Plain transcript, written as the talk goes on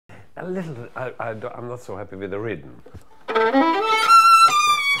a little, I'm not so happy with the rhythm.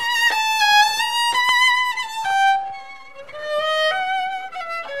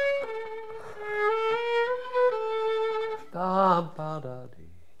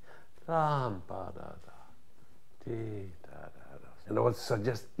 And I would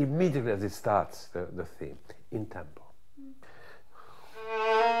suggest immediately as it starts the theme, in tempo.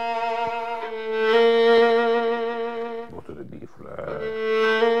 Go to the B flat.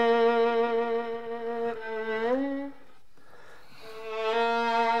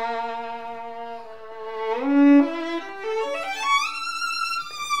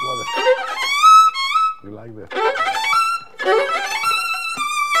 You like that?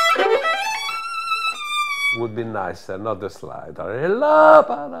 Would be nicer, not the slide. Not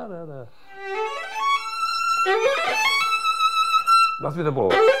with the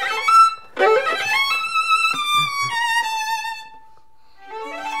ball.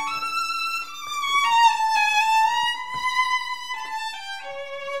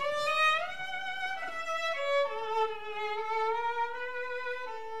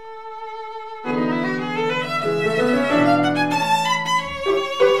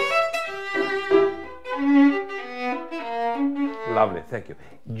 Lovely, thank you.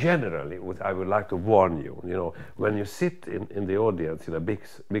 Generally, what I would like to warn you, when you sit in the audience in a big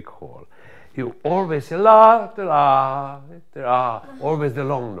hall, you always say la, la, la, always the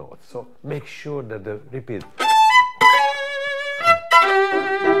long notes. So make sure that the repeat.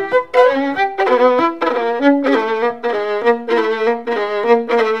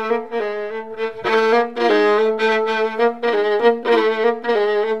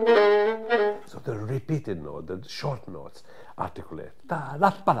 So the repeated note, the short notes, articulate. Da,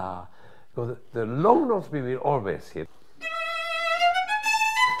 la, ba, da. So the long notes we will always hit.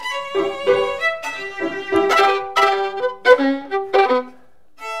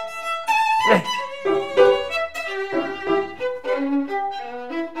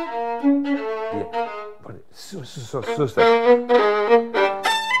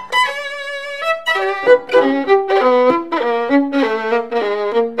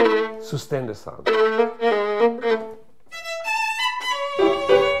 Sustain the sound.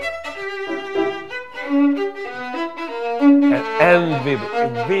 And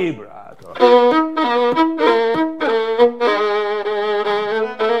vibrato.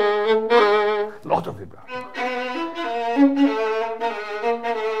 Lot of vibrato.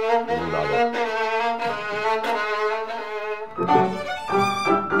 Love it.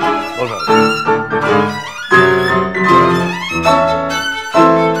 All right.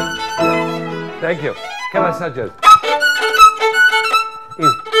 Thank you. Can I suggest?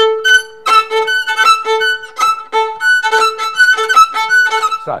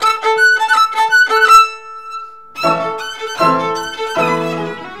 Side.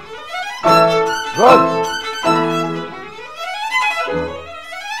 Good.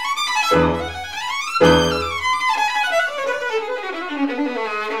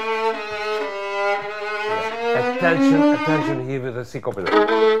 Attention here with the syncope.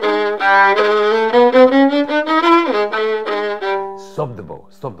 Stop the bow,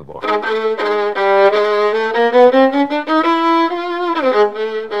 stop the bow.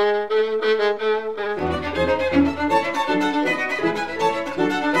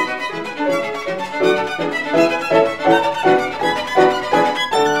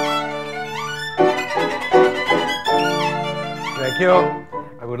 Thank you.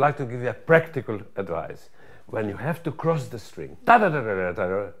 I would like to give you a practical advice. When you have to cross the string,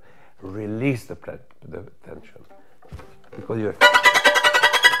 release the tension. Because you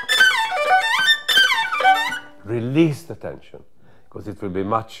release the tension, because it will be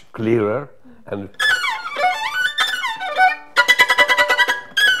much clearer and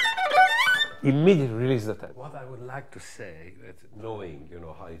immediately release the tension. What I would like to say, that knowing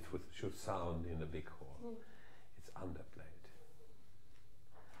how it should sound in a big hall, it's underplayed.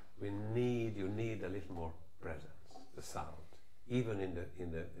 You need a little more presence, the sound, even in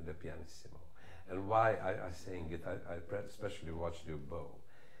the pianissimo. And why I saying it, I especially watched your bow.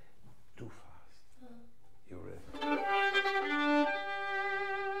 Too fast. You're ready.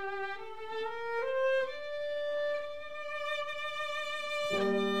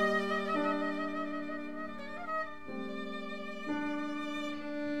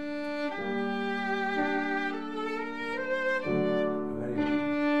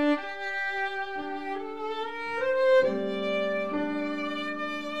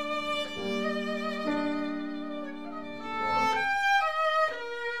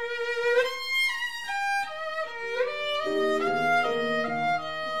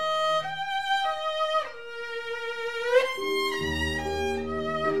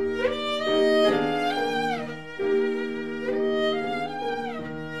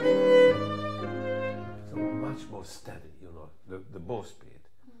 the bow speed.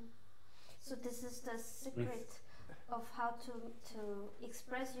 So this is the secret of how to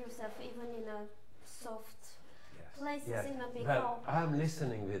express yourself even in a soft places in a big hall. I'm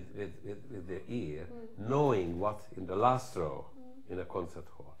listening with the ear, knowing what in the last row in a concert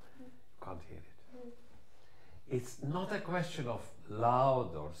hall. You can't hear it. It's not a question of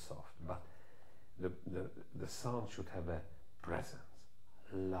loud or soft, but the sound should have a presence.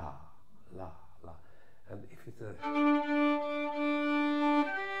 La, la, la. And if it's a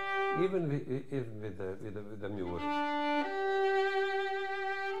even with the mute.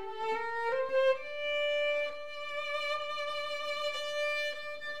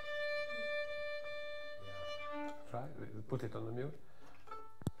 Try, put it on the mute.